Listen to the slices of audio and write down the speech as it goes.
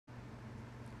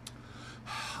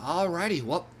Alrighty,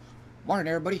 well, morning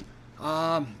everybody.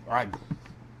 Alright,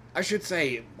 I should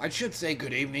say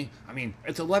good evening. I mean,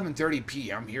 it's 11:30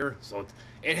 p.m. here, so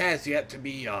it has yet to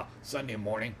be Sunday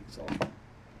morning. So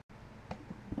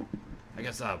I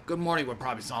guess good morning would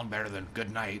probably sound better than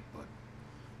good night, but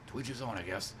to each his own, I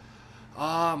guess.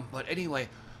 But anyway,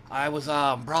 I was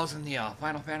browsing the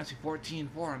Final Fantasy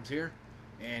 14 forums here,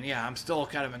 and yeah, I'm still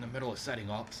kind of in the middle of setting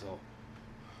up, so.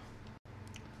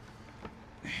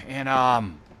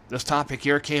 And this topic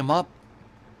here came up.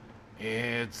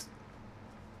 It's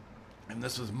and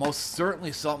this was most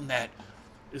certainly something that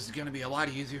is going to be a lot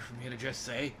easier for me to just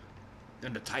say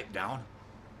than to type down.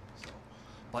 So,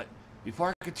 but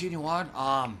before I continue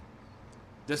on,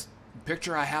 this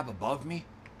picture I have above me,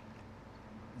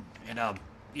 and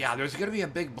yeah, there's going to be a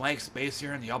big blank space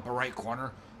here in the upper right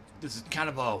corner. This is kind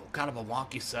of a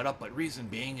wonky setup, but reason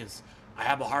being is I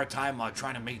have a hard time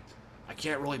trying to make. I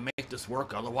can't really make this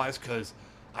work otherwise because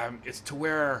it's to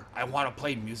where I want to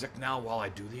play music now while I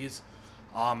do these,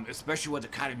 especially with the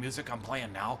kind of music I'm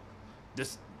playing now.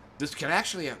 This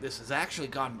has actually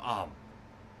gone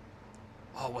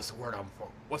what's the word I'm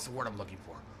looking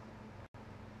for?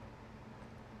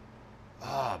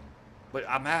 But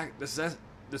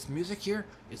this music here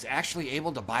is actually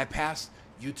able to bypass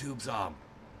YouTube's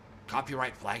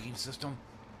copyright flagging system.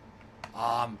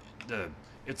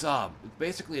 It's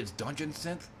basically it's dungeon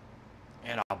synth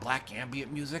and black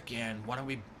ambient music, and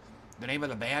the name of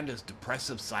the band is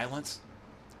Depressive Silence.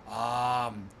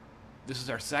 This is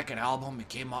our second album. It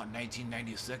came out in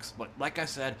 1996, but like I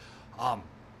said,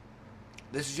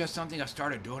 this is just something I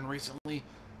started doing recently.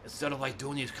 Instead of like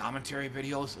doing these commentary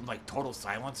videos in like total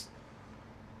silence,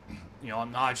 you know,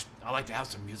 I like to have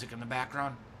some music in the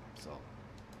background, so.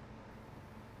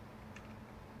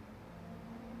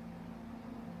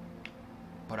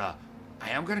 But I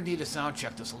am going to need to sound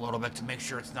check this a little bit to make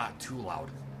sure it's not too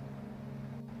loud.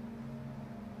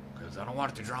 Because I don't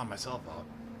want it to drown myself out.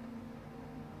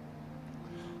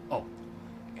 Oh,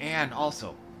 and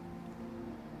also,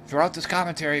 throughout this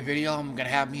commentary video, I'm going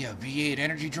to have me a V8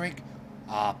 energy drink,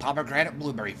 pomegranate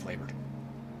blueberry flavored.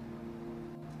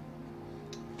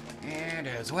 And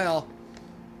as well,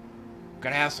 I'm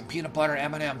going to have some peanut butter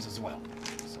M&Ms as well.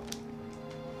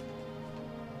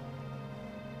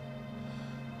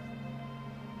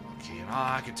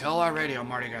 I can tell already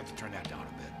I'm already going to have to turn that down a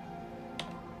bit.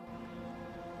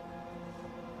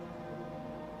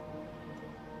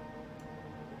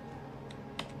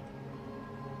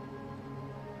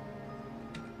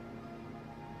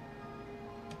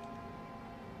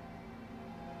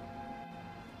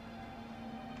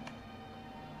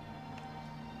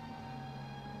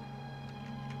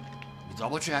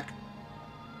 Double check.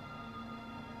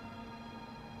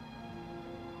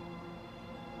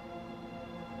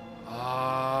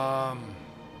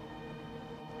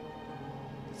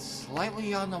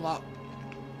 Slightly on the loud.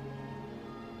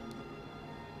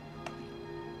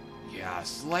 Yeah,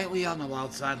 slightly on the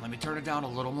loud side. Let me turn it down a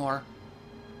little more.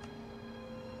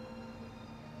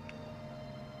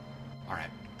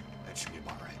 Alright. That should be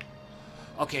about right.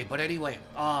 Okay, but anyway,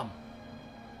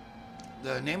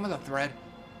 the name of the thread,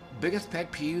 biggest pet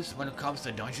peeves when it comes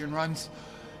to dungeon runs.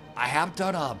 I have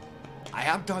done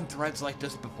threads like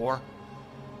this before.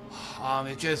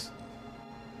 I'm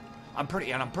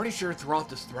pretty sure throughout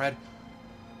this thread,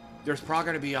 there's probably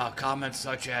going to be comments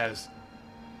such as,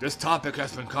 "This topic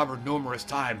has been covered numerous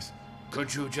times.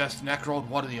 Could you just necroed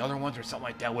one of the other ones," or something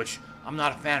like that, which I'm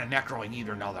not a fan of necroing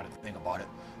either now that I think about it.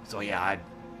 So yeah, I'd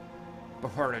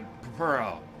prefer a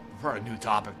new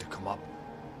topic to come up.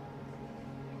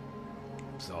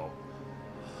 So,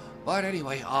 but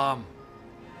anyway,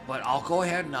 but I'll go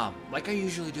ahead and, like I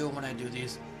usually do when I do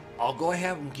these, I'll go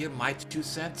ahead and give my 2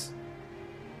 cents.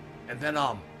 And then,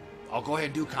 I'll go ahead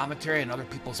and do commentary on other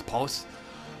people's posts.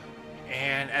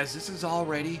 And as this is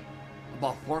already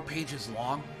about 4 pages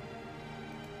long,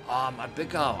 I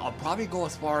think, I'll probably go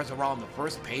as far as around the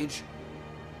first page.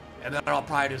 And then I'll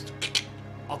probably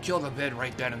I'll kill the vid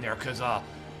right then and there. Because,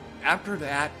 after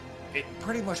that, it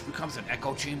pretty much becomes an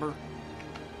echo chamber.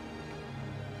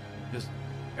 Just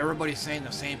everybody's saying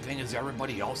the same thing as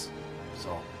everybody else.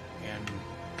 So, and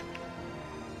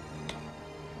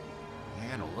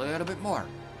a little bit more.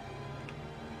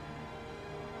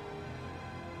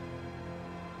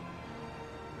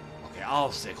 Okay,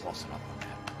 I'll stay close enough on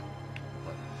that.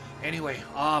 But anyway,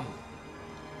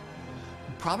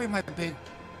 probably my big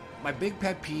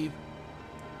pet peeve,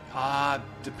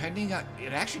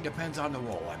 it actually depends on the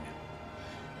role I'm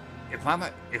in.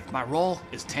 If my role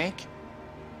is tank,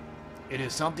 it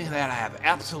is something that I have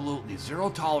absolutely zero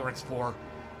tolerance for,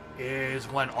 is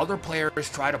when other players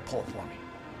try to pull for me.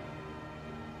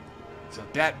 So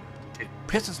that, it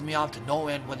pisses me off to no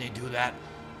end when they do that.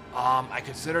 I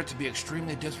consider it to be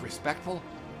extremely disrespectful.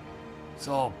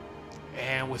 So,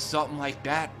 and with something like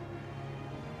that,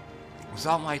 if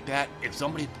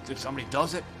somebody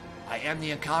does it, I end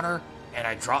the encounter and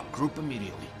I drop group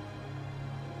immediately.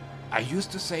 I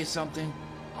used to say something.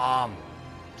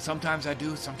 Sometimes I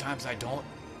do, sometimes I don't.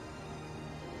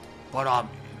 But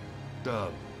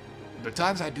the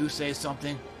times I do say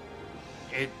something,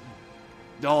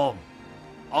 I'll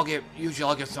get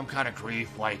some kind of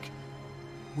grief, like,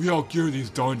 we outgear these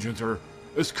dungeons, or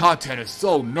this content is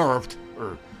so nerfed,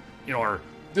 or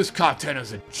this content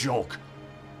is a joke,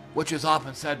 which is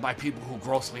often said by people who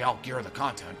grossly outgear the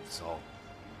content. So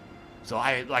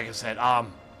I, like I said, I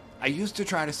used to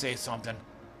try to say something.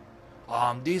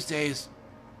 These days,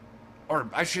 or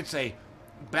I should say,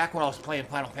 back when I was playing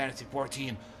Final Fantasy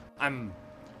XIV,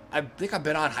 I think I've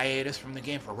been on hiatus from the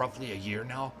game for roughly a year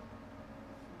now.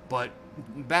 But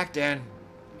back then,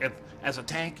 as a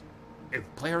tank, if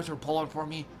players were pulling for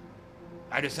me,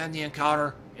 I just end the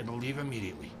encounter and leave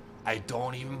immediately. I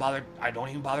don't even bother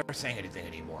saying anything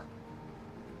anymore.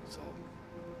 So,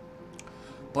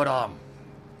 but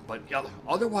yeah,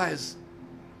 otherwise,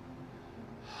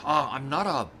 I'm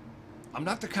not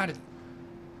the kind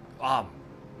of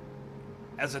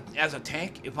as a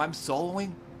tank, if I'm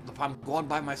soloing, if I'm going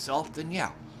by myself, then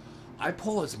yeah, I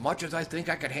pull as much as I think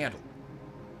I can handle.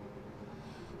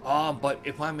 But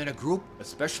if I'm in a group,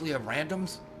 especially of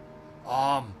randoms,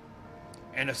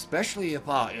 and especially if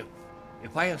I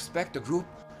inspect a group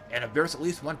and if there's at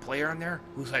least one player in there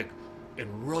who's like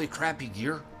in really crappy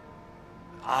gear,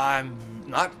 I'm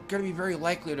not gonna be very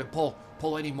likely to pull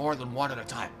any more than one at a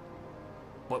time.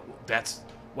 But that's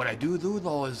what I do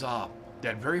though is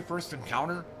that very first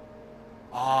encounter,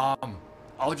 I'll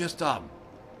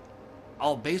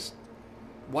base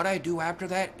what I do after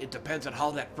that. It depends on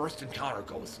how that first encounter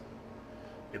goes.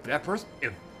 If that first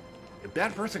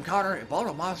encounter, if all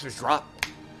the monsters drop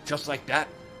just like that,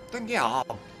 then yeah,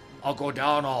 I'll go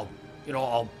down. I'll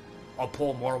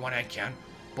pull more when I can.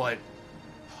 But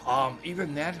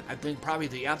even then, I think probably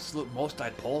the absolute most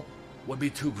I'd pull would be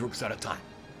 2 groups at a time.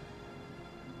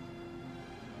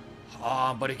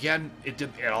 But again, it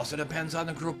also depends on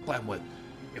the group I'm with.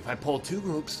 If I pull 2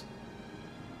 groups,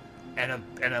 and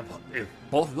if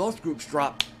both of those groups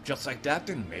drop just like that,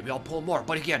 then maybe I'll pull more.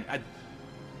 But again, I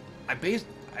base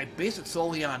it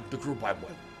solely on the group I'm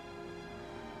with.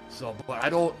 So, but I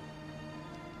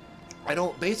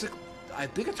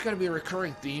think it's going to be a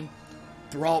recurring theme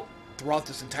throughout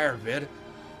this entire vid.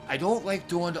 I don't like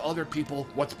doing to other people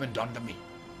what's been done to me.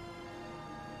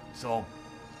 So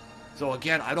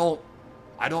again, I'm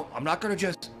not going to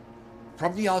just,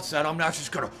 from the outset, I'm not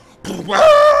just going to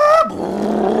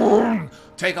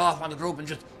take off on the group and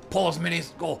just pull as many,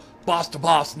 go boss to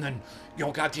boss, and then,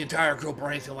 got the entire group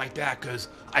or anything like that, because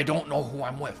I don't know who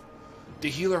I'm with. The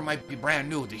healer might be brand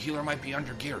new. The healer might be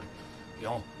undergeared.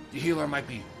 The healer might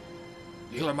be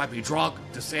drunk,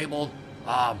 disabled,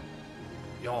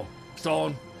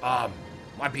 stoned,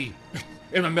 might be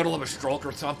in the middle of a stroke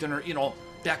or something, or,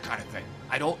 that kind of thing.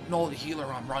 I don't know the healer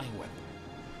I'm running with.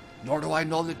 Nor do I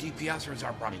know the DPSers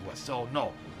I'm running with. So,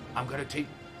 no. I'm going to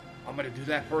do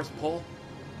that first pull.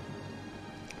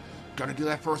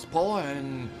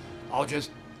 And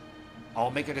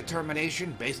I'll make a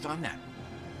determination based on that.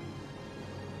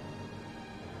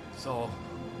 So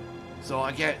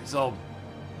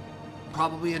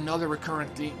probably another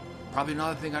recurrent theme, probably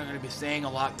another thing I'm going to be saying a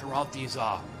lot throughout this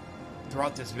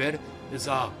vid is,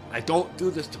 I don't do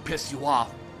this to piss you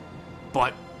off,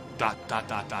 but ...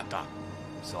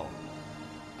 So,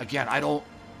 again, I don't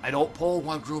pull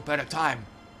one group at a time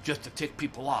just to tick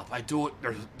people off. I do it,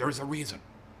 there's a reason.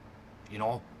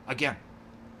 Again,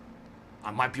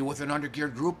 I might be with an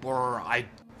undergeared group, or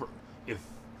if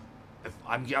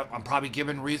I'm probably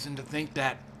given reason to think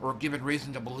that, or given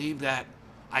reason to believe that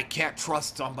I can't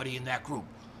trust somebody in that group.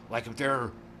 Like if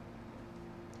they're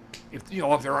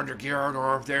undergeared,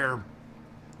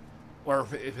 or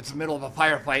if it's the middle of a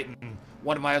firefight, and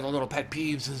one of my other little pet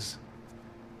peeves is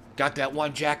got that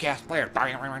one jackass player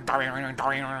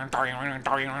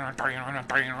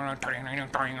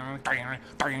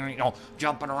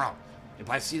jumping around. If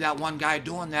I see that one guy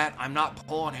doing that, I'm not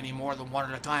pulling any more than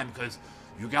one at a time, because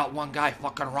you got one guy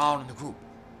fucking around in the group.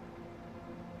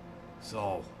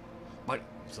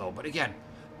 But again,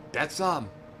 that's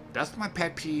my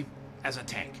pet peeve as a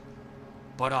tank.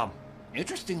 But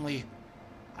interestingly,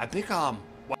 I think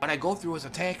what I go through as a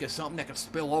tank is something that can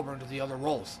spill over into the other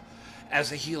roles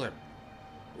as a healer,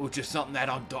 which is something that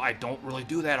I don't really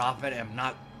do that often, and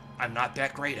I'm not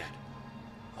that great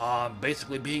at.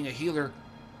 Basically, being a healer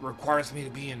requires me to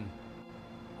be in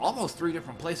almost 3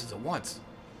 different places at once.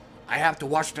 I have to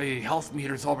watch the health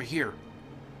meters over here.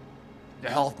 The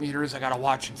health meters, I gotta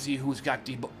watch and see who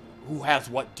has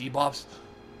what debuffs.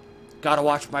 Gotta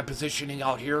watch my positioning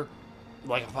out here,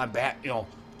 like if I'm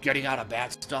getting out of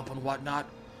bat stump and whatnot.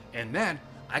 And then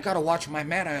I gotta watch my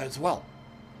mana as well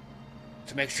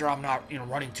to make sure I'm not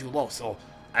running too low. So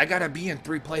I gotta be in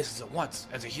 3 places at once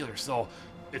as a healer. So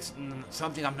it's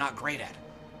something I'm not great at.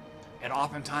 And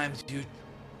oftentimes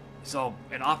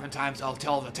I'll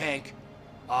tell the tank,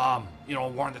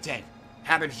 warn the tank,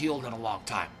 haven't healed in a long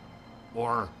time,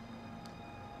 or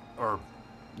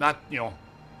not,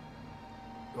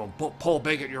 pull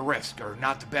big at your risk, or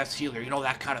not the best healer,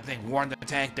 that kind of thing. Warn the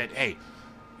tank that, hey,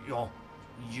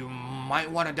 you might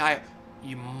want to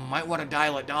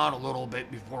dial it down a little bit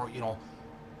before you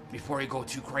go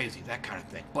too crazy, that kind of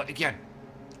thing. But again,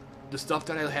 the stuff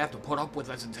that I have to put up with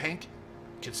as a tank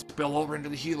can spill over into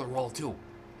the healer role too.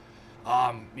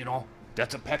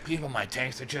 That's a pet peeve of my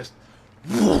tanks that just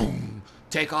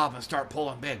take off and start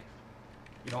pulling big.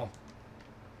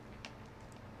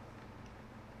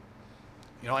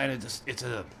 And it's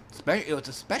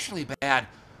especially bad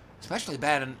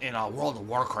in World of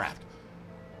Warcraft.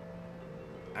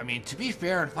 I mean, to be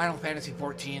fair, in Final Fantasy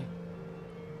XIV,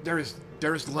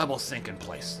 there's level sync in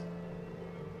place.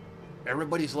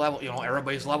 Everybody's levels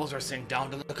are synced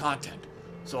down to the content.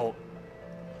 So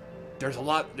there's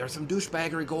some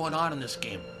douchebaggery going on in this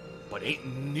game, but ain't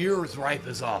near as rife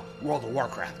as World of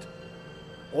Warcraft.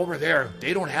 Over there,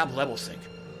 they don't have level sync.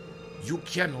 You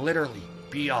can literally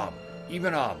be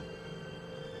even on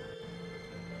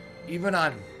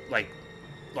like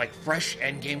fresh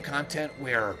endgame content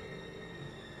where,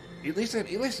 at least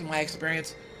in my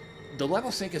experience, the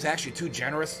level sync is actually too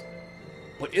generous,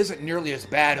 but isn't nearly as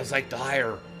bad as like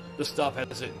the stuff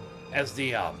as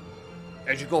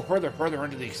you go further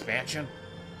into the expansion.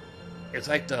 It's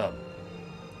like the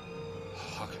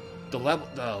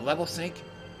level sync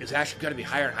is actually going to be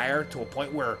higher and higher to a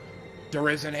point where there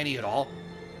isn't any at all.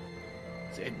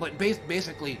 But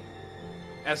basically,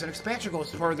 as an expansion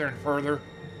goes further and further,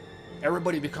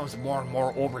 everybody becomes more and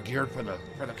more overgeared for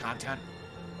the content,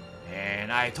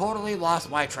 and I totally lost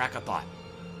my track of thought.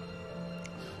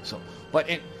 So,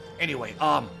 anyway,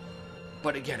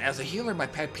 but again, as a healer, my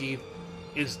pet peeve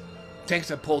is tanks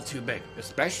that pull too big,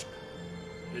 especially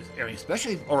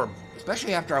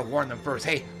after I warn them first.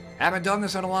 Hey, haven't done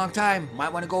this in a long time.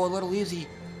 Might want to go a little easy,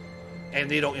 and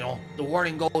they don't. The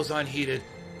warning goes unheeded.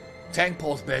 Tank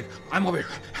pulls big. I'm over here.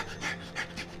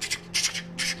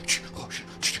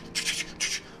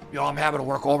 I'm having to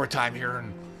work overtime here,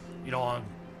 and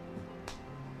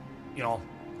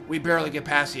we barely get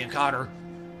past the encounter.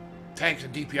 Tanks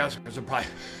and DPSers are probably.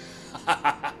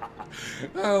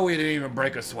 Oh, we didn't even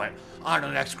break a sweat. On to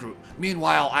the next group.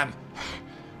 Meanwhile, I'm.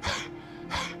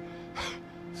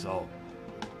 So.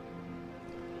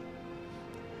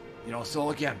 So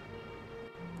again.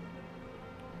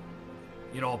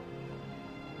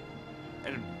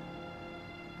 And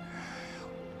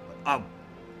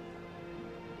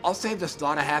I'll save this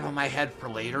thought I have in my head for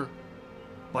later.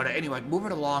 But anyway,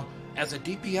 moving along, as a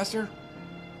DPSer,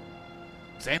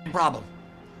 same problem.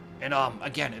 And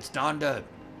again, it's down to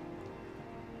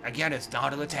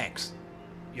the tanks.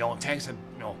 Tanks have,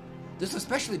 this is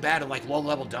especially bad in like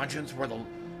low-level dungeons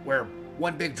where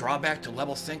one big drawback to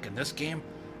level sync in this game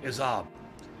is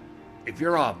if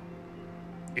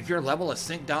your level is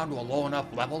synced down to a low enough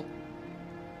level,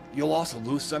 you'll also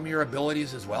lose some of your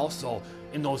abilities as well. So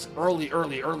in those early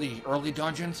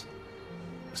dungeons,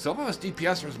 some of us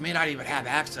DPSers may not even have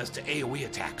access to AoE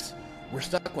attacks. We're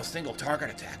stuck with single target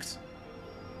attacks.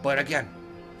 But again,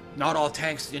 not all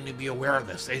tanks need to be aware of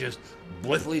this. They just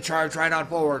blithely charge right on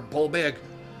forward, pull big,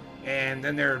 and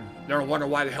then they're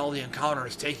wondering why the hell the encounter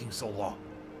is taking so long.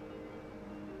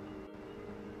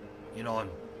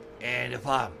 And if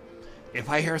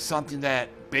I hear something that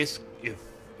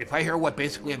if I hear what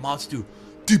basically amounts to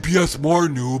DPS more,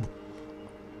 noob,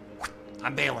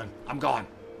 I'm bailing. I'm gone.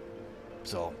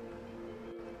 So.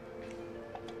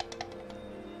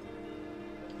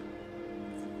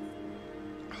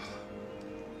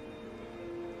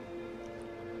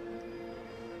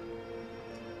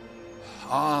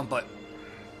 But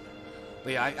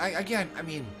yeah, I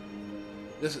mean,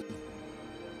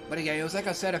 but again, it was like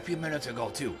I said a few minutes ago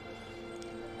too.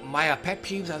 My pet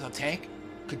peeves as a tank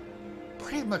could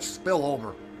pretty much spill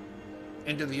over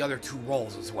into the other two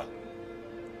roles as well.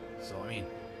 So, I mean,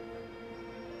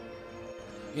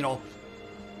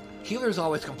 healers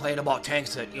always complain about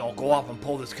tanks that, go off and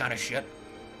pull this kind of shit.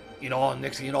 And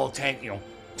next thing you know,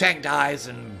 tank dies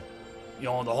and, the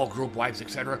whole group wipes,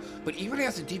 etc. But even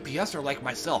as a DPSer like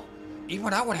myself,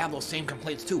 even I would have those same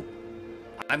complaints too.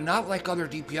 I'm not like other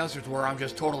DPSers where I'm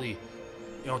just totally,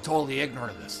 totally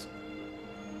ignorant of this.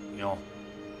 I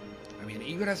mean,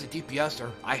 even as a DPSer,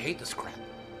 I hate this crap.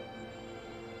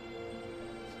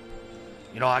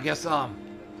 I guess,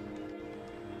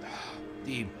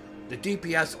 the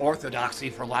DPS orthodoxy,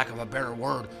 for lack of a better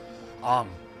word,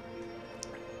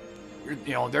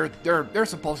 they're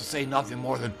supposed to say nothing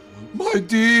more than, my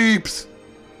deeps!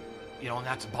 And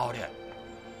that's about it.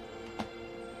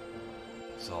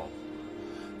 So,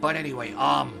 but anyway,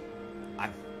 I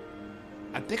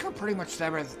think I pretty much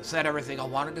said everything I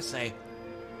wanted to say.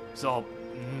 So,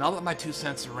 now that my 2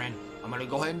 cents are in, I'm going to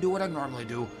go ahead and do what I normally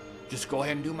do. Just go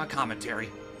ahead and do my commentary.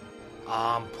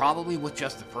 Probably with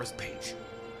just the first page.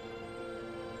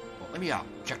 Well, let me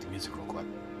check the music real quick.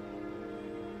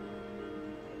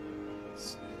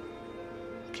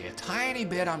 Okay, a tiny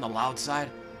bit on the loud side,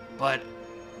 but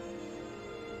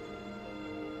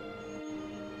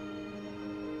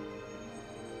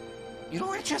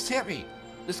it just hit me.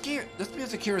 This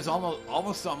music here is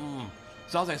almost something.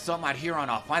 Sounds like something I'd hear on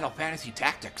Final Fantasy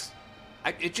Tactics.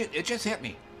 It just hit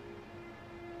me.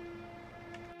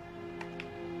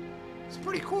 It's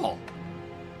pretty cool.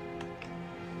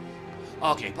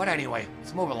 Okay, but anyway,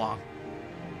 let's move along.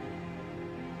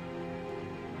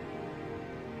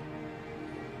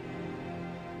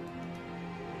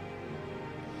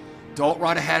 Don't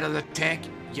run ahead of the tank.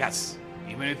 Yes,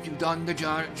 even if you've done the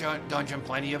dungeon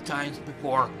plenty of times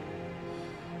before.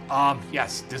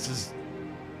 Yes, this is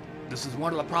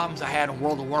one of the problems I had in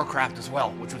World of Warcraft as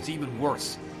well, which was even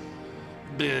worse.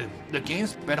 The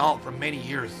game's been out for many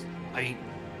years. I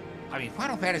mean,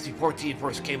 Final Fantasy XIV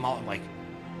first came out in like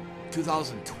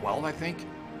 2012, I think.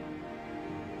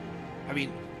 I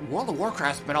mean, World of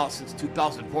Warcraft's been out since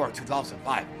 2004 or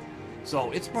 2005,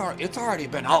 so it's already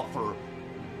been out for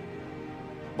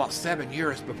about 7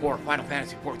 years before Final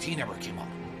Fantasy XIV ever came out.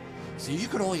 So you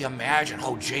can only imagine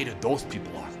how jaded those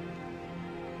people are.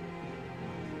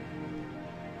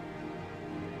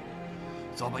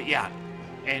 So, but yeah,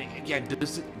 and again,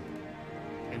 this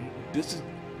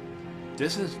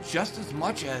is just as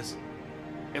much as,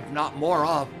 if not more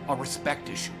of, a respect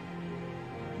issue.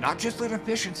 Not just an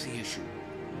efficiency issue,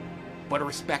 but a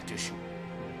respect issue.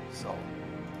 So,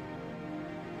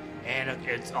 and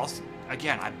it's also,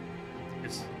 again,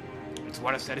 it's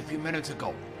what I said a few minutes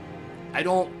ago. I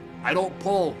don't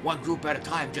pull one group at a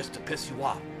time just to piss you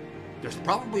off. There's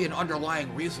probably an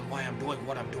underlying reason why I'm doing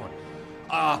what I'm doing.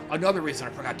 Another reason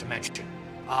I forgot to mention.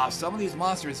 Some of these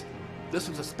monsters, this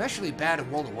was especially bad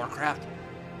in World of Warcraft.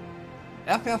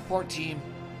 FF14,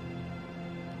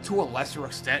 to a lesser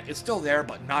extent, it's still there,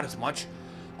 but not as much.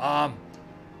 A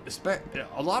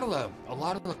lot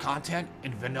of the content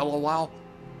in Vanilla WoW,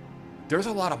 there's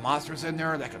a lot of monsters in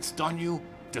there that can stun you,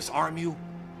 disarm you.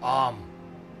 I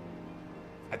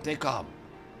think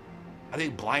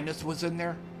blindness was in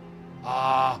there.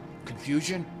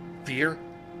 Confusion, fear.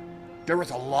 There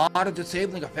was a lot of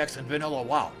disabling effects in Vanilla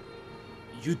WoW.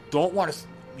 You don't want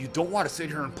to sit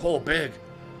here and pull big,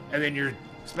 and then you're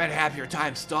spend half your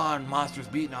time stunned, monsters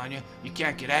beating on you. You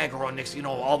can't get aggro, and next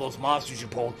all those monsters you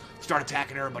pulled start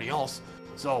attacking everybody else.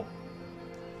 So,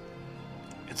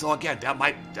 and so again, that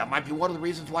might be one of the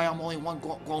reasons why I'm only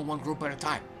going one group at a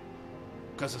time,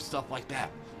 because of stuff like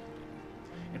that.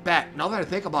 In fact, now that I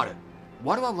think about it,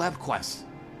 what are the lev quests?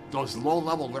 Those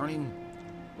low-level learning,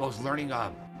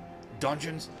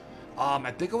 dungeons.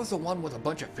 I think it was the one with a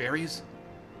bunch of fairies.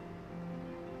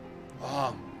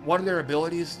 One of their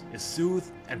abilities is Soothe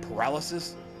and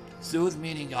Paralysis. Soothe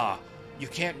meaning you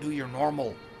can't do your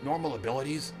normal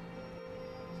abilities.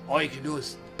 All you can do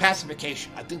is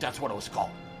Pacification. I think that's what it was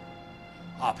called.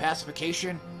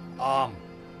 Pacification,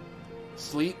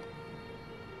 Sleep.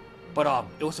 But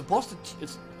it was supposed to.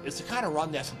 It's the kind of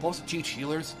run that's supposed to teach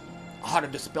healers how to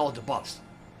dispel debuffs.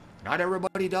 Not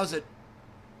everybody does it.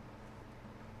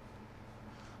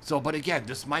 So, but again,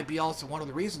 this might be also one of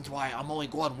the reasons why I'm only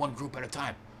going one group at a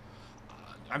time.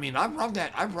 I mean, I've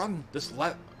run this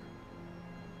lev.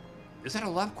 Is that a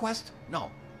lev quest? No.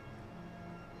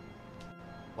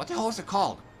 What the hell is it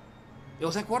called? It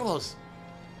was like one of those.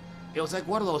 It was like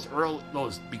one of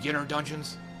those beginner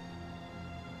dungeons.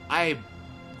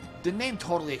 The name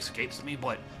totally escapes me,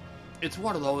 but it's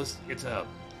one of those. It's a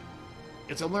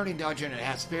learning dungeon. It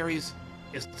has fairies.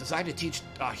 It's designed to teach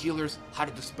healers how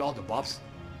to dispel debuffs.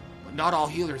 But not all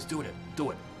healers do it.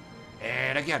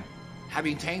 And again,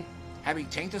 having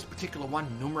tanked this particular one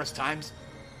numerous times,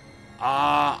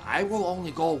 I will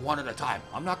only go one at a time.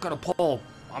 I'm not gonna pull.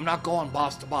 I'm not going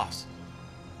boss to boss.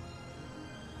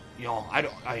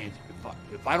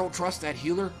 If I don't trust that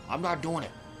healer, I'm not doing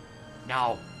it.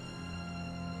 Now,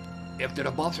 if the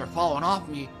debuffs are falling off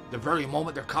me the very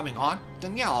moment they're coming on,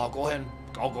 then yeah, I'll go ahead and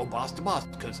I'll go boss to boss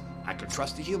because I can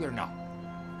trust the healer now.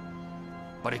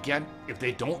 But again, if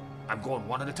they don't, I'm going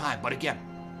one at a time. But again,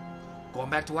 going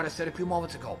back to what I said a few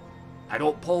moments ago, I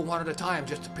don't pull one at a time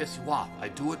just to piss you off. I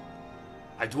do it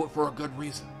for a good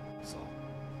reason. So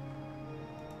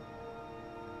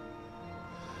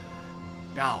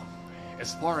now,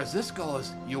 as far as this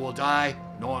goes, you will die,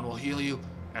 no one will heal you,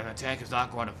 and the tank is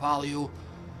not going to follow you.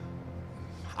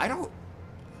 I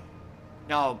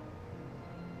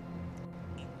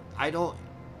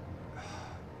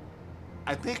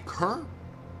think her,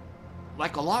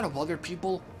 like a lot of other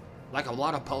people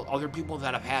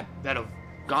that have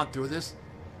gone through this,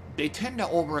 they tend to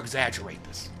over-exaggerate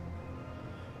this.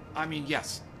 I mean,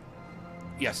 yes,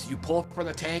 you pull for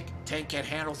the tank can't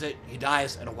handle it, he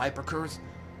dies, and a wipe occurs.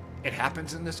 It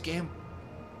happens in this game,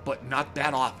 but not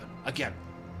that often. Again,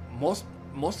 most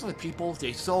of the people,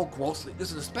 they so grossly,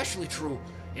 this is especially true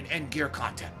in end gear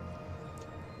content.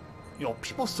 You know,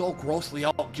 people so grossly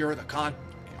outgear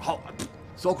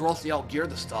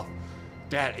the stuff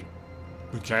that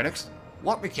mechanics?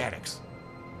 What mechanics?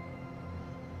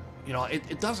 You know,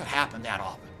 it doesn't happen that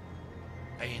often.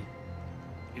 I mean,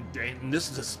 and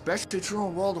this is especially true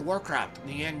in World of Warcraft, in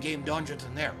the end game dungeons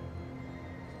in there.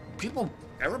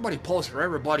 Everybody pulls for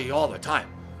everybody all the time.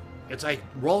 It's like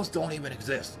roles don't even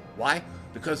exist. Why?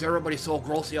 Because everybody so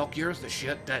grossly outgears the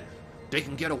shit that they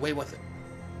can get away with it.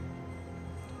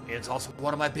 It's also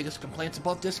one of my biggest complaints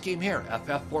about this game here,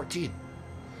 FF14.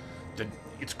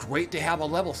 It's great to have a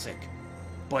level sync,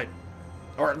 it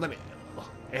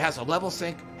has a level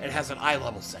sync, it has an eye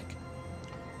level sync.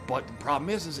 But the problem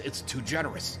is it's too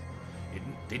generous.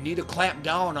 They need to clamp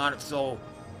down on it, so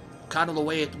kind of the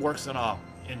way it works in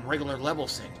regular level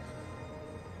sync.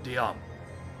 Your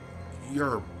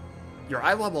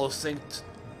eye level is synced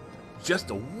just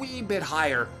a wee bit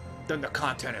higher than the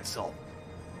content itself.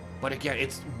 But again,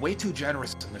 it's way too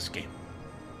generous in this game.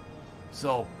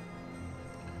 So,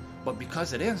 but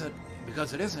because it isn't,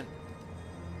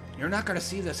 you're not going to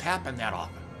see this happen that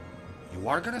often. You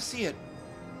are going to see it,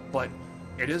 but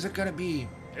it isn't going to be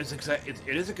as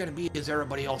as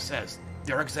everybody else says.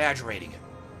 They're exaggerating it.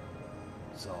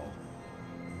 So,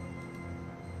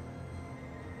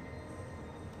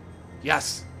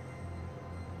 yes.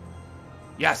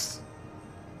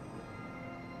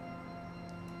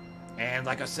 And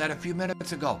like I said a few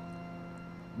minutes ago,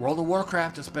 World of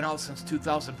Warcraft has been out since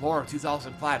 2004 or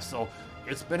 2005, so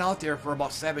it's been out there for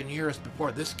about 7 years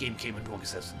before this game came into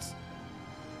existence.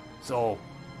 So,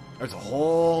 there's a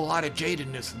whole lot of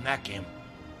jadedness in that game.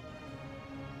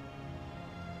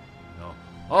 No.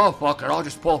 Oh, fuck it, I'll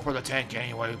just pull for the tank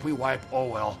anyway. If we wipe, oh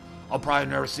well. I'll probably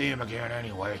never see him again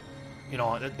anyway. You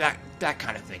know, that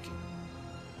kind of thinking.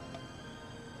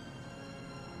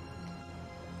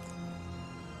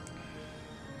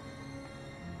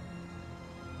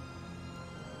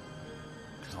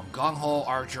 Some gung-ho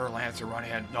archer, lancer, run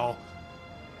ahead. No.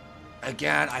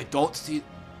 Again, I don't see...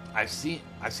 I've seen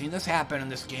this happen in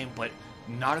this game, but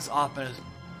not as often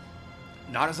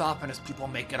as people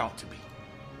make it out to be.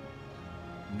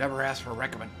 Never asked for a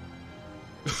recommend.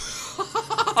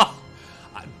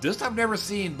 This I've never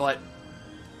seen, but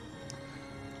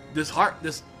this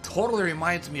totally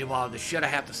reminds me of the shit I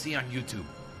have to see on YouTube.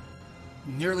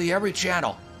 Nearly every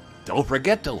channel. Don't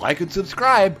forget to like and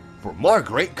subscribe for more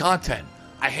great content.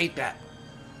 I hate that.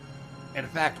 And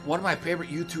in fact, one of my favorite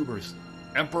YouTubers,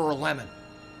 Emperor Lemon,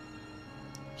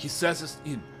 he says this,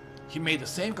 he made the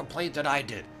same complaint that I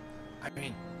did. I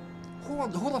mean,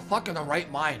 who the fuck in the right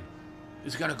mind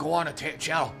is gonna go on a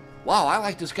channel? Wow, I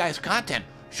like this guy's content.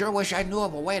 Sure wish I knew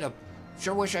of a way to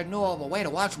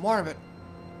watch more of it.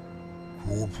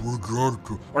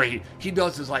 Or he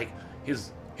does his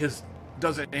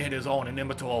does it in his own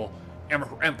inimitable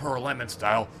Emperor Lemon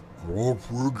style. Don't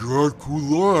forget to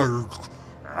like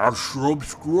and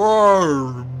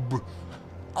subscribe.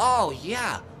 Oh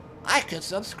yeah, I can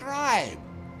subscribe.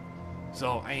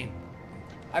 So I mean,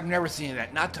 I've never seen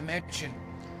that. Not to mention,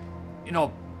 you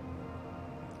know,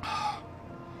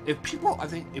 if people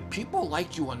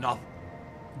like you enough,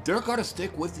 they're gonna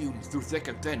stick with you through thick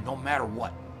and thin, no matter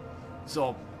what.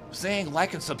 So saying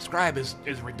like and subscribe is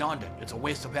redundant. It's a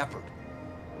waste of effort.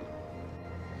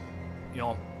 You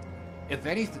know, if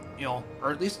anything, you know,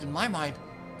 or at least in my mind,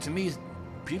 to me,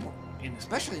 people,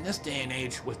 especially in this day and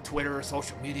age with Twitter,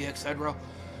 social media, etc.,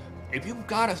 if you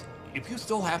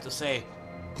still have to say,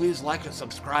 please like and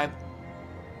subscribe,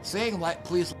 saying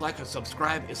please like and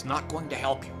subscribe is not going to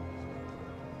help you.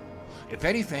 If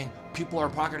anything, people are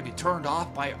probably going to be turned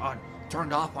off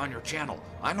on your channel.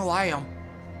 I know I am.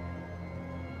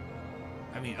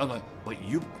 I mean, but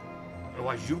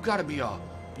Otherwise, you better be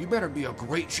a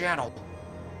great channel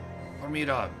for me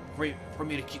to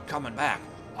keep coming back.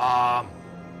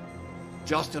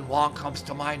 Justin Wong comes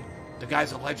to mind. The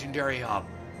guy's a legendary.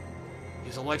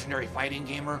 He's a legendary fighting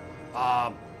gamer.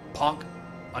 Punk,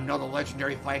 another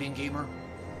legendary fighting gamer.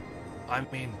 I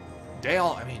mean, they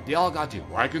all got to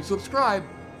like and subscribe.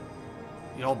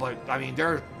 You know, but I mean,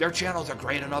 their channels are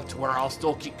great enough to where I'll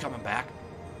still keep coming back.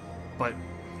 But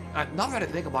now that I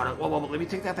think about it, well, let me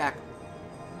take that back.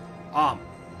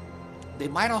 They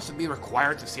might also be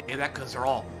required to say that because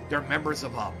they're members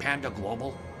of Panda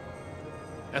Global.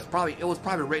 It was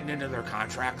probably written into their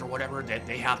contract or whatever that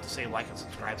they have to say like and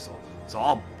subscribe. So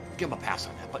I'll give them a pass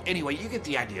on that. But anyway, you get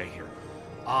the idea here.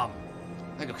 I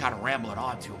think I'm kind of rambling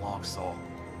on too long. So,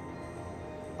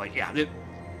 but yeah,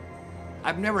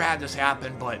 I've never had this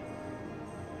happen. But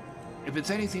if it's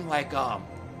anything like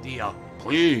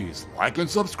please like and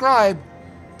subscribe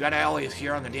that I always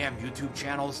hear on the damn YouTube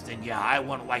channels, then yeah, I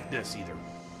wouldn't like this either.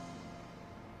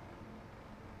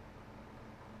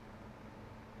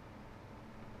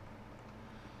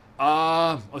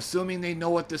 Assuming they know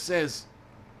what this is.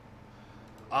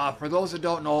 For those that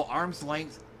don't know, arm's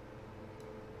length,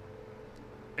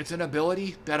 it's an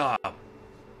ability that,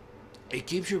 it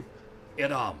keeps you,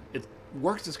 it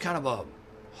works as kind of a,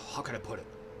 how can I put it?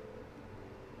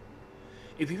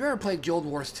 If you've ever played Guild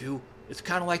Wars 2, it's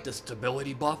kind of like the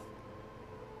stability buff.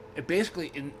 It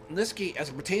basically, in this game, as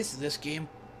it pertains to this game,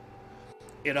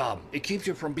 it keeps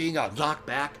you from being knocked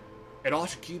back. It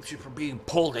also keeps you from being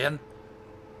pulled in.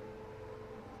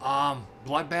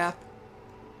 Bloodbath,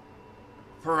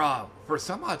 for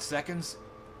some odd seconds,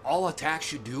 all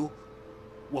attacks you do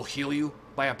will heal you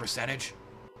by a percentage.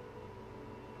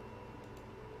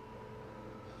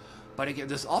 But again,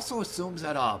 this also assumes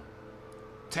that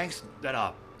tanks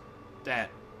that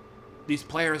these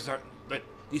players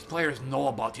know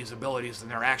about these abilities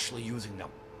and they're actually using them.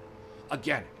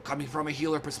 Again, coming from a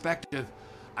healer perspective,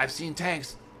 I've seen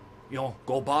tanks, you know,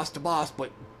 go boss to boss,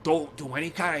 but don't do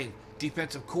any kind of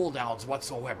defensive cooldowns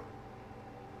whatsoever.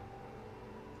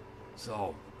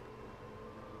 So,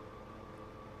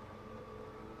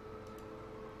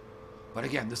 but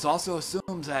again, this also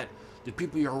assumes that the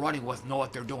people you're running with know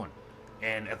what they're doing.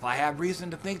 And if I have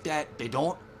reason to think that they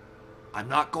don't, I'm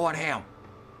not going ham.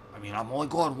 I mean, I'm only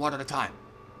going one at a time.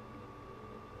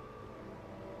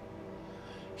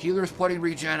 Healers putting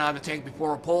regen on the tank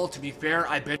before a pull. To be fair,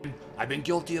 I've been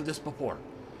guilty of this before.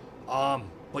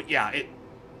 But yeah,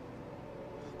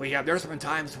 there's been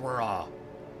times where I'll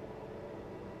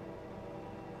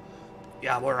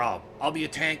be a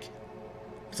tank.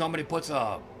 Somebody puts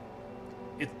I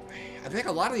think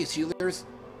a lot of these healers,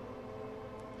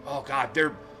 oh god,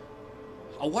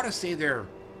 I want to say they're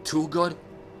too good.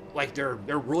 Like they're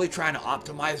really trying to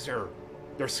optimize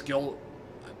their skill,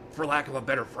 for lack of a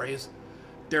better phrase.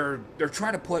 They're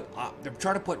trying to put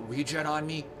regen on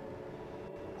me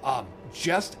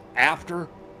just after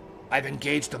I've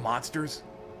engaged the monsters.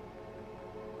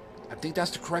 I think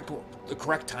that's the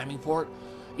correct timing for it.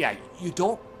 Yeah, you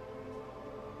don't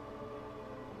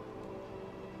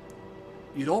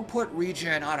put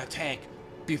regen on a tank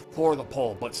before the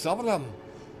pull, but some of them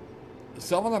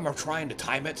are trying to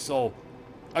time it. So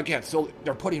again,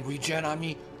 they're putting regen on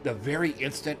me the very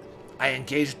instant I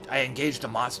engaged the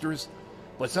monsters.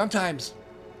 But sometimes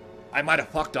I might have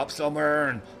fucked up somewhere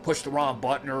and pushed the wrong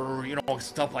button or, you know,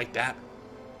 stuff like that.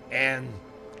 And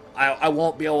I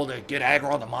won't be able to get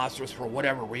aggro on the monsters for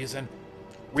whatever reason.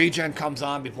 Regen comes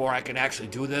on before I can actually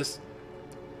do this.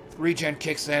 Regen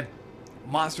kicks in.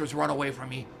 Monsters run away from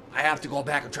me. I have to go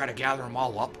back and try to gather them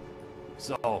all up.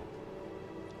 So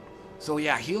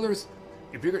yeah, healers,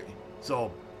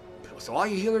 so all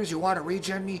you healers, you want to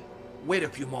regen me, wait a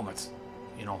few moments,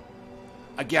 you know.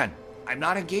 Again, I'm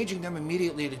not engaging them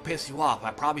immediately to piss you off.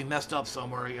 I probably messed up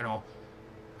somewhere, you know.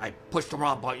 I pushed the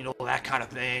wrong button, you know, that kind of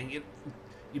thing.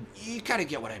 You kind of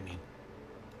get what I mean.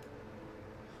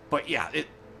 But yeah,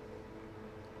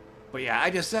 I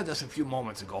just said this a few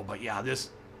moments ago, but yeah,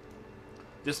 this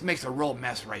makes a real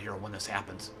mess right here when this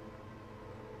happens.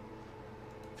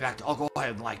 In fact, I'll go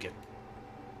ahead and like it.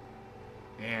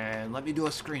 And let me do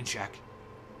a screen check.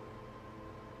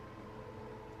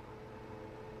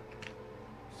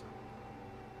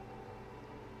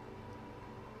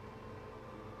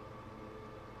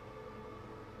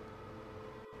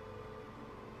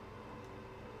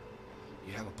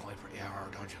 You have a point for AR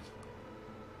dungeons.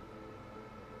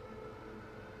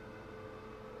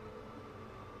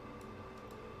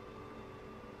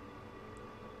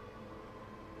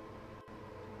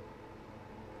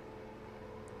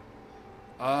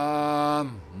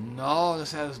 No,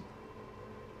 this has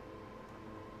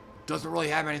doesn't really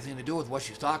have anything to do with what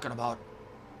she's talking about.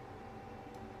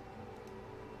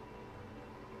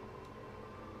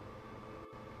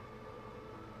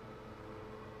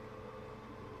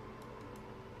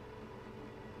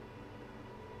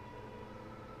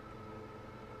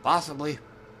 Possibly.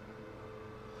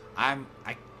 I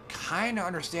kind of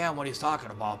understand what he's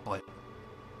talking about, but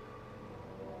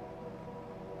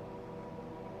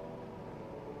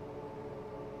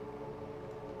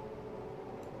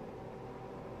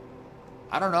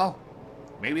I don't know.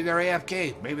 Maybe they're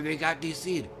AFK. Maybe they got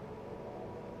DC'd.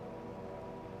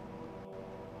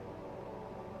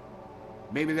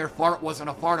 Maybe their fart wasn't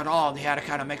a fart at all and they had to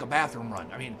kind of make a bathroom run.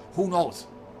 I mean, who knows?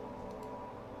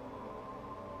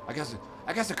 I guess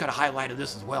it could have highlighted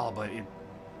this as well, but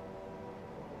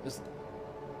this,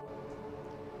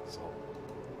 so.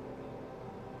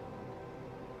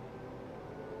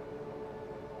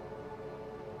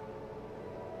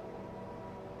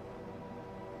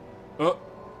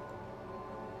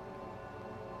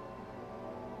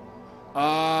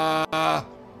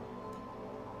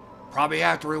 Probably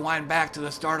have to rewind back to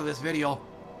the start of this video.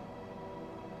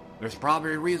 There's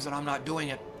probably a reason I'm not doing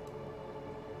it.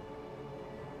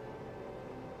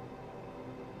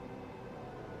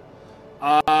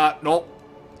 Nope.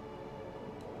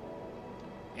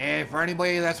 And for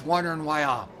anybody that's wondering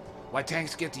why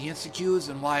tanks get the insta-queues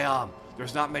and why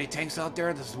there's not many tanks out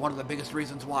there, this is one of the biggest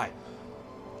reasons why.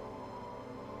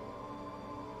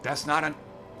 It's not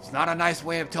a nice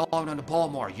way of telling them to pull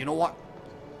more. You know what?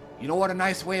 You know what a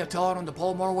nice way of telling them to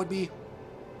pull more would be?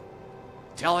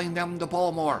 Telling them to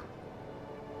pull more.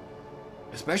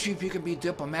 Especially if you can be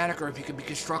diplomatic or if you can be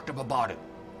constructive about it.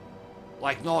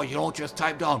 Like, no, you don't just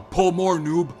type down, pull more,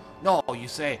 noob. No, you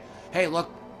say, hey,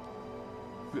 look,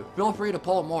 feel free to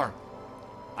pull more.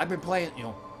 I've been playing, you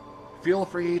know, feel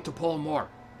free to pull more.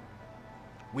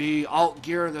 We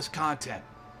outgear this content.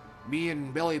 Me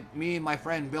and my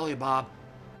friend Billy Bob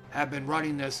have been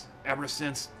running this ever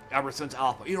since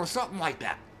Alpha. You know, something like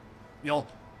that. You know,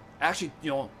 actually, you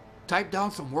know, type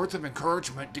down some words of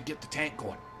encouragement to get the tank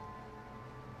going.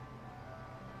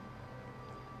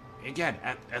 Again,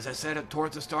 as I said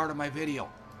towards the start of my video,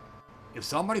 if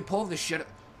somebody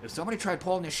tried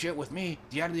pulling this shit with me, at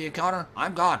the end of the encounter,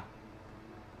 I'm gone.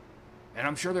 And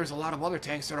I'm sure there's a lot of other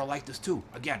tanks that are like this too.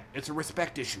 Again, it's a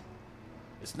respect issue.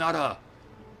 It's not a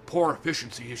poor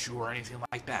efficiency issue or anything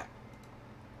like that.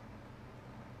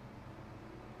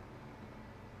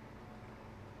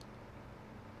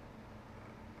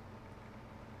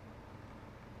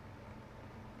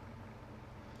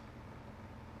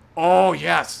 Oh,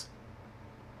 yes.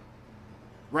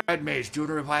 Red Mage, due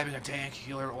to reviving a tank,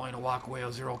 healer only to walk away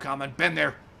with 0 comment. Been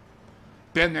there.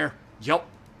 Been there. Yup.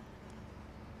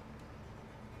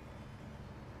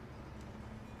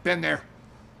 Been there.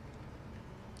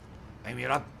 I mean,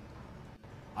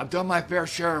 I've done my fair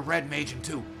share of Red Maging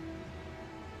too.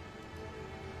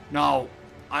 Now,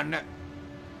 if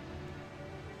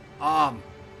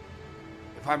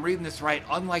I'm reading this right,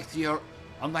 unlike Theo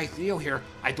here,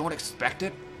 I don't expect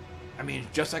it. I mean,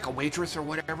 just like a waitress or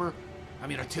whatever. I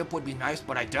mean, a tip would be nice,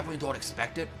 but I definitely don't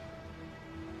expect it.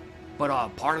 But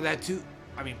part of that too,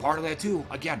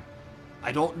 again,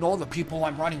 I don't know the people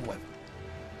I'm running with.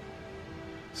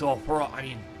 So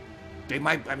they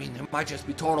might just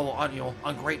be total,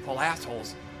 ungrateful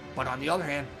assholes. But on the other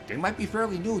hand, they might be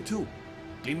fairly new too.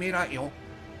 They may not,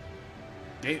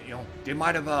 they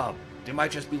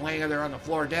might just be laying there on the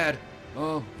floor dead,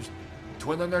 just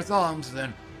twiddling their thumbs, and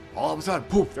then all of a sudden,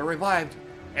 poof, they're revived,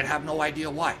 and have no idea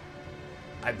why.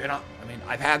 I've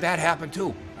had that happen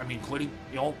too. I mean, including,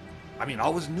 I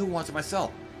was new once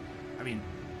myself. I mean,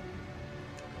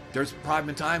 there's probably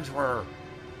been times where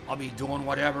I'll be doing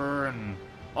whatever, and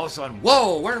all of a sudden,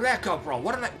 whoa, where did that come from?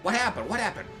 What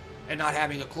happened? And not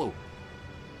having a clue.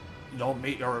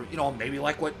 Maybe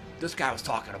like what this guy was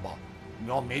talking about.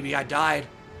 Maybe I died,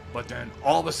 but then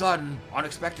all of a sudden,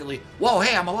 unexpectedly, whoa,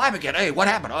 hey, I'm alive again. Hey, what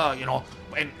happened?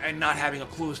 And not having a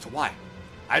clue as to why.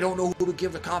 I don't know who to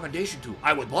give the commendation to.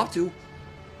 I would love to.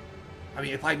 I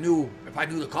mean, if I knew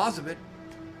the cause of it.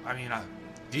 I mean,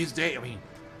 these days,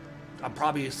 I'm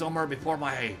probably somewhere before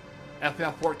my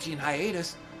FF14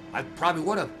 hiatus. I probably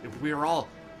would have if we were all,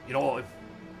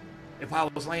 if I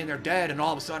was laying there dead and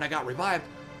all of a sudden I got revived.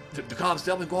 The comm's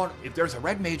definitely going. If there's a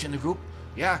red mage in the group,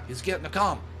 yeah, he's getting the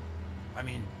comm. I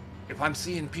mean, if I'm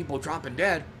seeing people dropping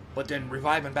dead, but then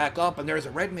reviving back up, and there's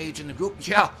a red mage in the group,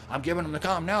 yeah, I'm giving them the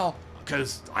comm now.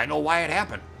 Because I know why it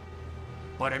happened.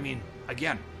 But I mean,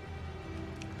 again,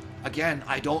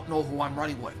 I don't know who I'm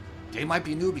running with. They might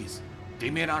be newbies.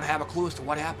 They may not have a clue as to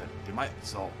what happened. They might.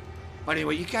 So, but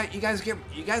anyway, you guys get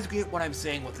what I'm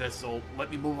saying with this. So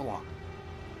let me move along.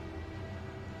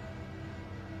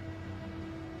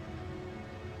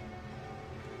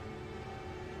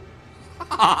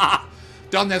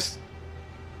 Done this.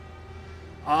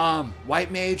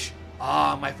 White Mage.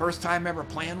 My first time ever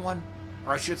playing one,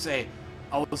 or I should say,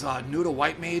 I was new to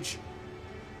White Mage.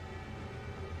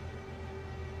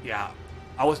 Yeah,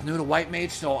 I was new to White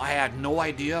Mage, so I had no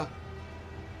idea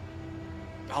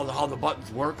how the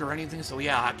buttons work or anything. So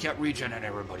yeah, I kept regening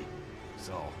everybody.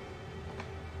 So.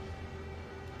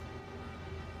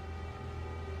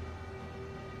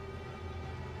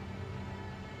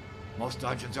 Most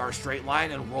dungeons are a straight line,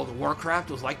 and World of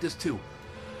Warcraft was like this too.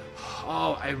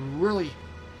 Oh, I really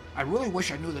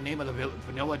wish I knew the name of the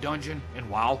vanilla dungeon in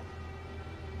WoW.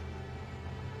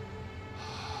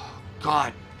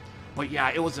 God, but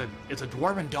yeah, it's a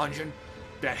dwarven dungeon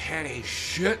that had a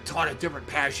shit ton of different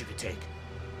paths you could take.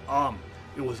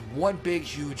 It was one big,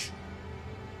 huge,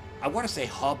 I want to say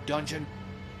hub dungeon,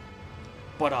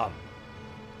 but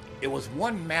it was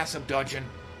one massive dungeon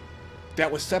that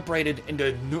was separated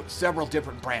into several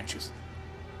different branches.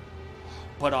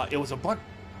 But it was a bunch.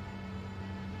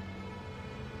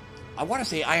 I want to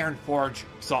say Iron Forge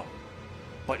something,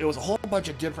 but it was a whole bunch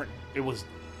of different. It was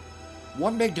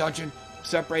one big dungeon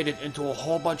separated into a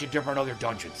whole bunch of different other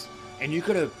dungeons, and you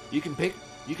can pick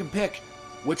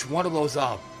which one of those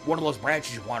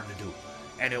branches you wanted to do,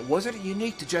 and it wasn't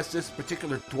unique to just this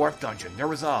particular dwarf dungeon. There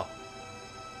was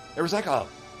like a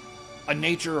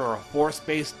nature or a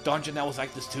forest-based dungeon that was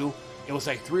like this too. It was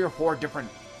like 3 or 4 different.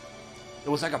 It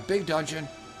was like a big dungeon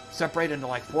separated into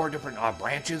like 4 different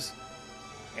branches.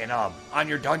 And on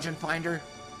your dungeon finder,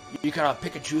 you kind of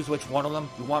pick and choose which one of them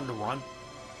you wanted to run.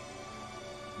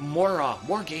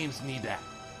 More games need that.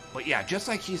 But yeah, just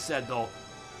like he said though,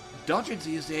 dungeons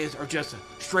these days are just a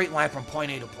straight line from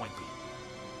point A to point B.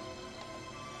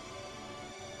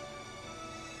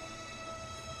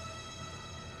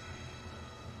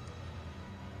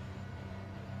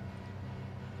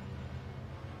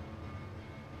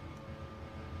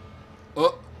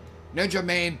 Oh, Ninja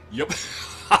Main. Yep.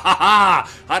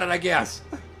 How did I guess?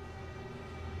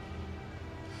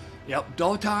 Yep,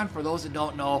 Doton, for those that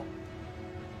don't know,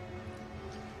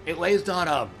 it lays down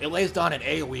an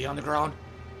AoE on the ground.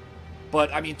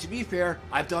 But I mean, to be fair,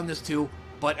 I've done this too.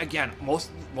 But again,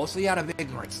 mostly out of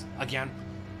ignorance. Again,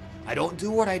 I don't do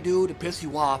what I do to piss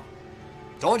you off.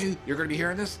 Told you, you're gonna be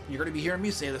hearing this. You're gonna be hearing me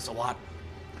say this a lot.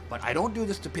 But I don't do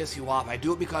this to piss you off. I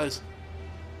do it because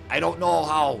I don't know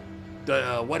how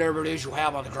the whatever it is you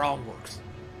have on the ground works.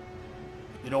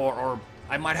 You know, or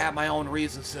I might have my own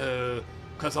reasons to,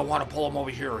 because I want to pull them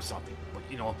over here or something. But,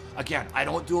 you know, again, I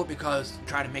don't do it because I'm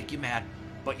trying to make you mad.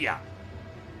 But yeah,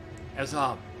 as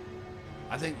I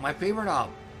think my favorite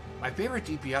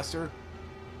DPSer,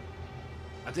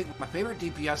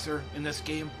 in this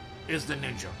game is the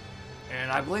Ninja,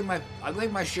 and I blame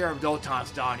my share of Dotons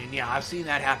down, and yeah, I've seen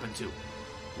that happen too.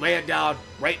 Lay it down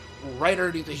right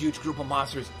underneath a huge group of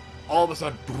monsters. All of a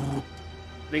sudden,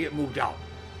 they get moved out.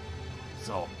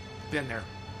 So, been there.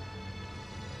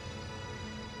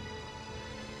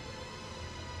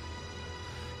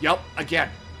 Yep, again,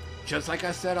 just like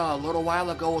I said a little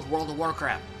while ago with World of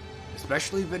Warcraft,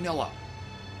 especially vanilla,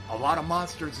 a lot of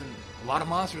monsters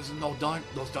in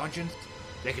those dungeons.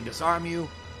 They can disarm you,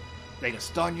 they can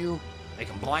stun you, they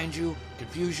can blind you,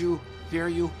 confuse you, fear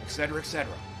you, etc.,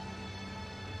 etc.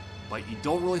 But you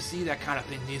don't really see that kind of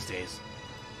thing these days.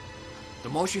 The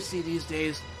most you see these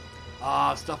days,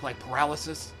 stuff like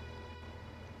paralysis.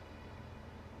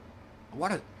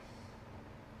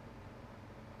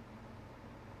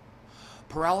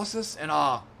 Paralysis and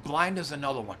blind is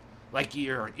another one. Like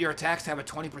your attacks have a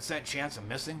 20% chance of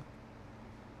missing.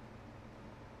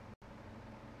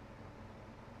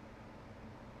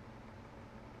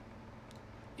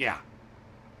 Yeah.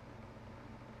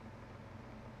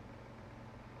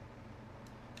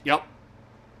 Yep.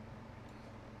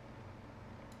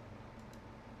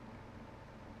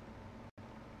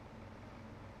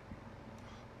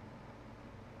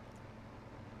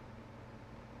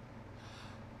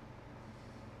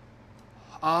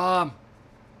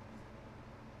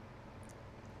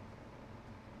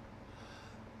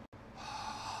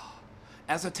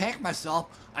 As a tank myself,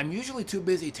 I'm usually too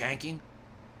busy tanking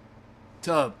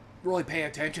to really pay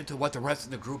attention to what the rest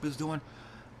of the group is doing.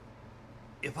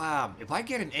 If I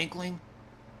get an inkling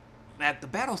that the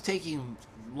battle's taking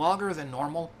longer than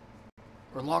normal,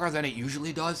 or longer than it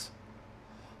usually does,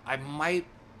 I might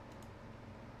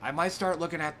start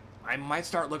looking at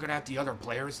the other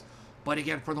players. But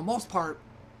again, for the most part,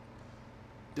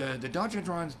 the dungeon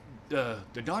runs, the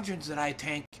dungeons that I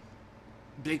tank,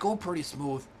 they go pretty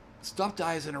smooth. Stuff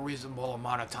dies in a reasonable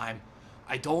amount of time.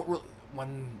 I don't really,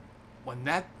 when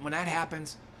that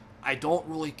happens, I don't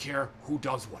really care who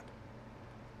does what.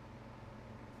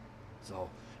 So,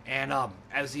 And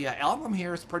as the album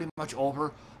here is pretty much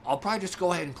over, I'll probably just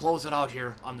go ahead and close it out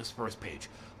here on this first page.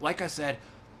 Like I said,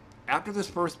 after this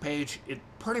first page, it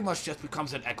pretty much just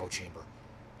becomes an echo chamber.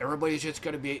 Everybody's just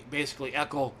going to be basically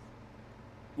echo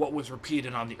what was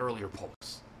repeated on the earlier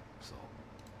posts. So,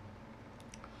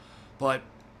 but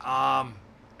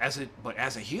as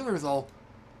a healer though,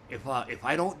 if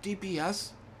I don't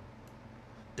DPS,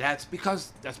 that's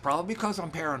probably because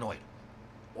I'm paranoid,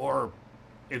 or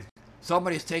if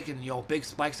somebody's taking big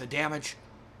spikes of damage,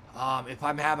 if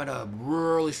I'm having to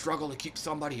really struggle to keep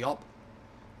somebody up,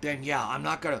 then yeah, I'm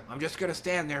just gonna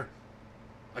stand there.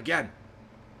 Again,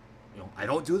 I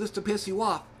don't do this to piss you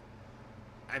off.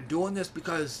 I'm doing this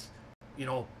because,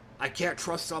 I can't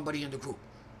trust somebody in the group.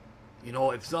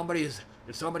 If somebody's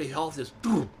health is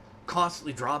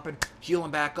constantly dropping,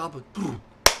 healing back up,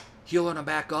 healing them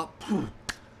back up,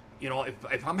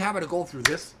 if I'm having to go through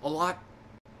this a lot,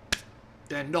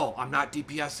 then no, I'm not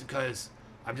DPSing because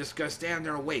I'm just gonna stand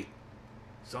there and wait.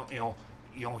 So,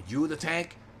 you the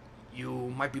tank,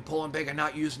 you might be pulling big and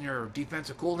not using your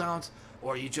defensive cooldowns,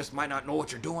 or you just might not know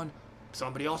what you're doing.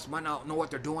 Somebody else might not know what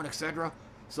they're doing, etc.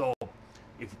 So,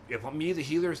 if me, the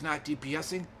healer, is not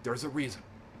DPSing, there's a reason.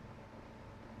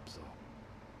 So,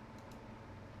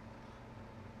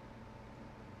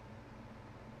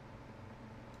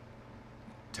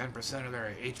 10% of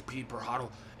their HP per huddle.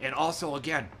 And also,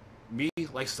 again, me,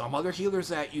 like some other healers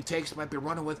that you takes might be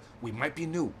running with, we might be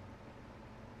new.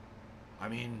 I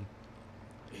mean,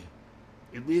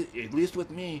 at least with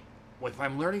me, if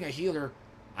I'm learning a healer,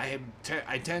 I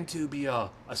tend to be a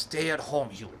stay-at-home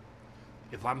healer.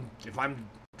 If I'm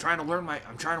trying to learn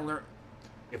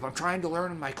if I'm trying to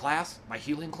learn my class, my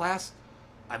healing class,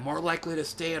 I'm more likely to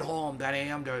stay at home than I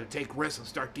am to take risks and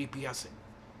start DPSing.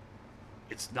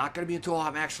 It's not going to be until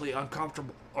I'm actually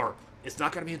uncomfortable, or it's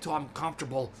not going to be until I'm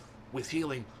comfortable with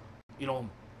healing,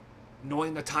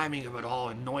 knowing the timing of it all,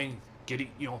 and knowing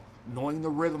the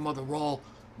rhythm of the roll,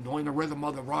 knowing the rhythm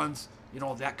of the runs,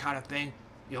 that kind of thing,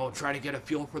 trying to get a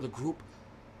feel for the group.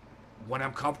 When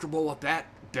I'm comfortable with that,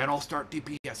 then I'll start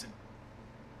DPSing.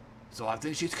 So I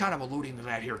think she's kind of alluding to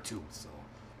that here too. So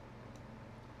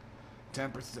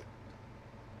 10%.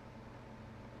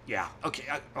 Yeah. Okay.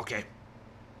 Okay.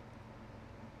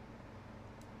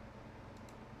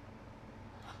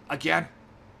 Again,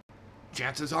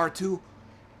 chances are too,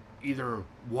 either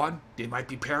one, they might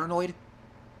be paranoid.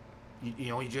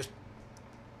 You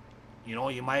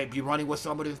might be running with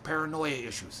somebody with paranoia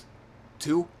issues.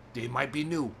 Two, they might be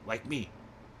new, like me.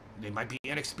 They might be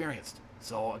inexperienced.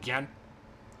 So again,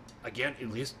 at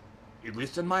least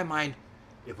in my mind,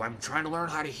 if I'm trying to learn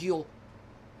how to heal,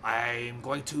 I'm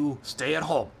going to stay at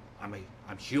home. I'm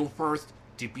heal first,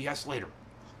 DPS later.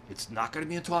 It's not going to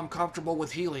be until I'm comfortable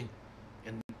with healing,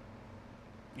 and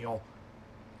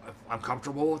if I'm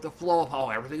comfortable with the flow of how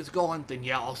everything's going, then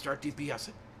yeah, I'll start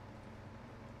DPSing.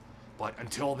 But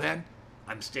until then,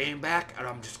 I'm staying back, and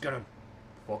I'm just gonna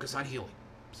focus on healing.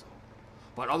 So,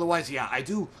 but otherwise, yeah, I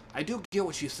do get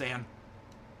what she's saying.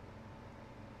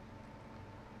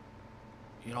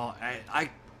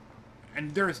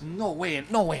 And there's no way in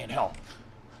hell.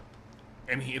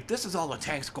 I mean, if this is all the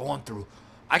tank's going through,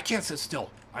 I can't sit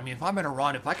still. I mean, if I'm in a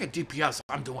run, if I can DPS,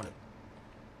 I'm doing it.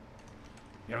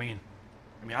 You know what I mean?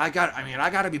 I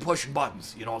got to be pushing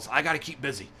buttons. So I got to keep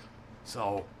busy.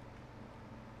 So,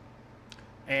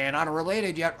 and on a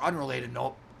related yet unrelated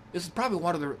note, this is probably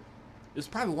one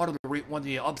of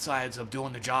the upsides of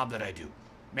doing the job that I do,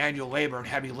 manual labor and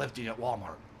heavy lifting at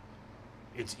Walmart.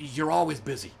 You're always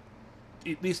busy,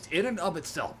 at least in and of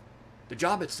itself. The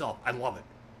job itself, I love it.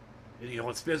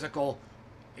 It's physical,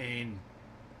 and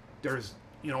there's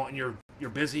and you're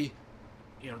busy.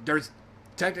 There's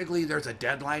a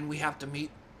deadline we have to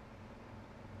meet.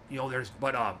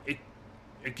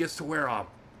 It gets to where,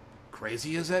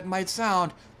 crazy as it might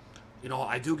sound,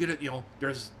 I do get it.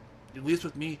 There's, at least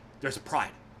with me, there's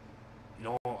pride.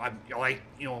 I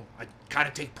kind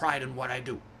of take pride in what I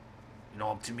do.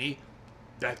 To me,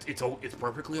 that it's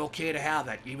perfectly okay to have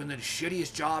that. Even the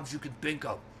shittiest jobs you can think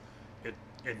of,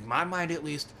 in my mind at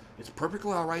least, it's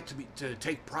perfectly all right to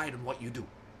take pride in what you do.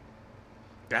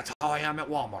 That's how I am at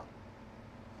Walmart.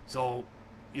 So,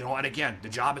 and again, the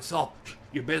job itself,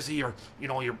 you're busy, or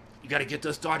you got to get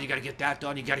this done, you got to get that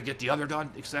done, you got to get the other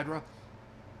done, etc.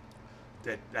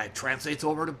 That translates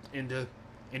over into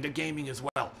gaming as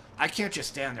well. I can't just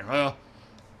stand there.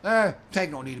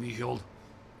 Tank don't need to be healed.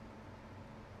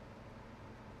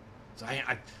 So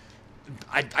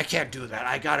I can't do that.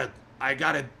 I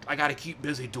gotta keep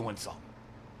busy doing something.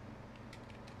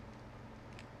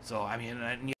 So I mean,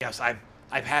 and yes, I've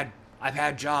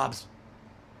had jobs,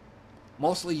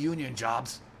 mostly union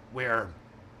jobs, where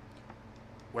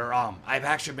where I've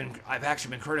actually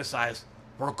been criticized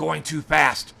for going too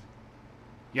fast.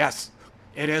 Yes,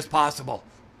 it is possible.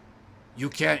 You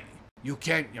can't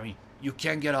I mean you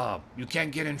can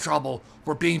get in trouble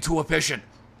for being too efficient.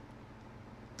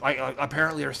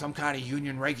 Apparently there's some kind of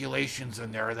union regulations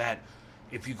in there that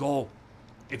if you go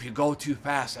too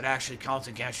fast, it actually counts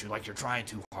against you, like you're trying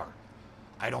too hard.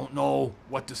 I don't know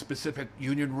what the specific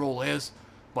union rule is,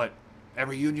 but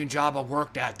every union job I've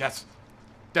worked at, that's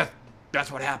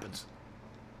what happens.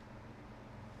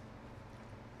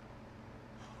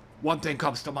 One thing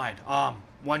comes to mind.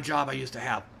 One job I used to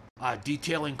have,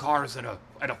 detailing cars at a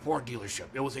Ford dealership.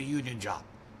 It was a union job.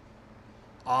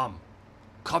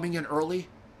 Coming in early,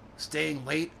 staying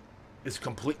late is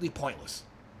completely pointless.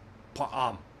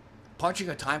 Punching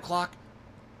a time clock,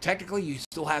 technically you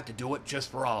still have to do it just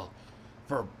for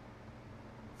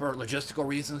logistical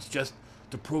reasons, just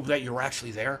to prove that you're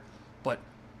actually there. But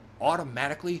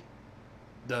automatically,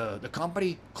 the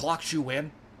company clocks you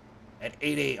in at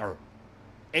 8 or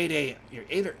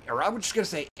I'm just gonna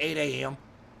say 8 a.m.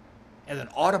 and then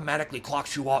automatically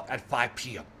clocks you out at 5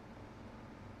 p.m.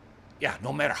 Yeah,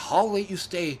 no matter how late you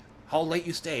stay,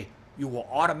 you will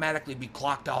automatically be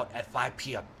clocked out at 5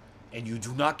 p.m. and you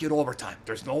do not get overtime.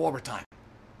 There's no overtime.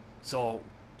 So,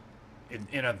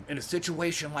 in a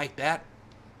situation like that,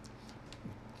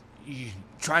 you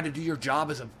trying to do your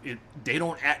job they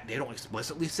don't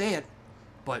explicitly say it,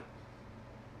 but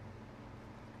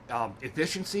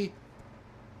efficiency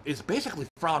is basically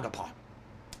frowned upon.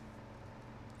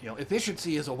 You know,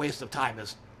 efficiency is a waste of time.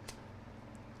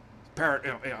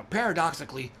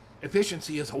 Paradoxically,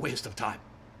 efficiency is a waste of time.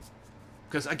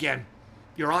 Because again,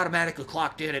 you're automatically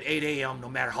clocked in at 8 a.m. no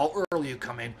matter how early you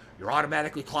come in. You're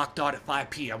automatically clocked out at 5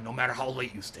 p.m. no matter how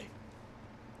late you stay.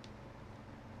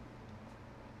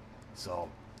 So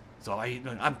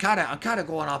I'm kind of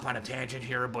going off on a tangent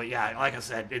here, but yeah, like I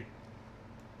said,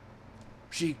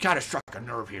 she kind of struck a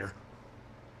nerve here.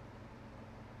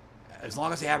 As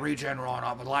long as they have regen rolling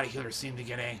up, a lot of healers seem to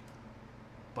get a.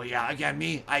 But yeah, again,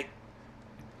 if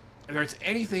there's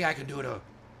anything I can do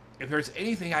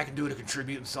to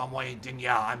contribute in some way, then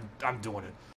yeah, I'm doing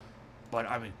it. But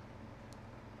I mean,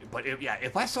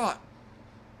 if I saw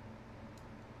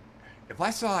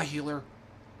a healer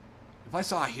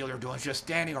doing just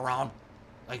standing around,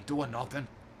 like doing nothing,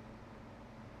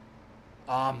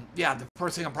 yeah, the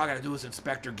first thing I'm probably gonna do is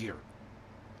inspect her gear.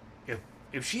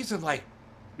 If she's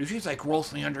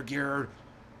grossly undergeared,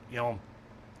 you know,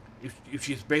 if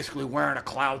she's basically wearing a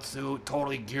cloud suit,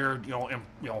 totally geared,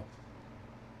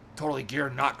 totally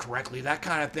geared not correctly, that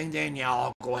kind of thing, then yeah,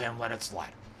 I'll go ahead and let it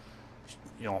slide.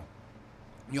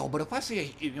 But if I see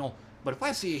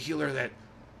a healer that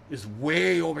is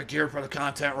way overgeared for the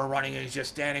content we're running and he's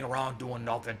just standing around doing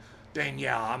nothing, then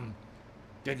yeah, I'm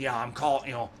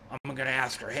calling, I'm gonna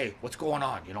ask her, hey, what's going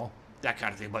on, that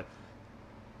kind of thing. But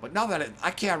now that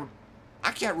I can't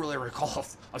really recall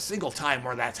a single time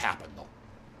where that's happened though.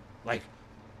 Like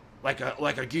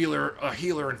a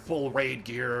healer in full raid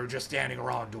gear just standing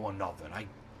around doing nothing.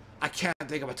 I can't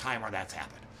think of a time where that's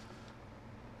happened.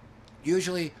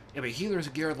 Usually, if a healer's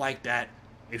geared like that,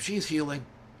 if she's healing,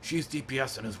 she's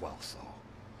DPSing as well. So,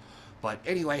 but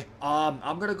anyway,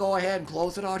 I'm gonna go ahead and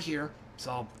close it out here.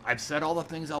 So I've said all the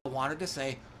things I wanted to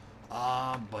say.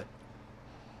 But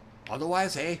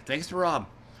otherwise, hey, thanks for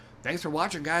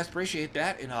watching, guys. Appreciate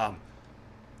that,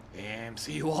 and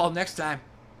see you all next time.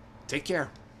 Take care.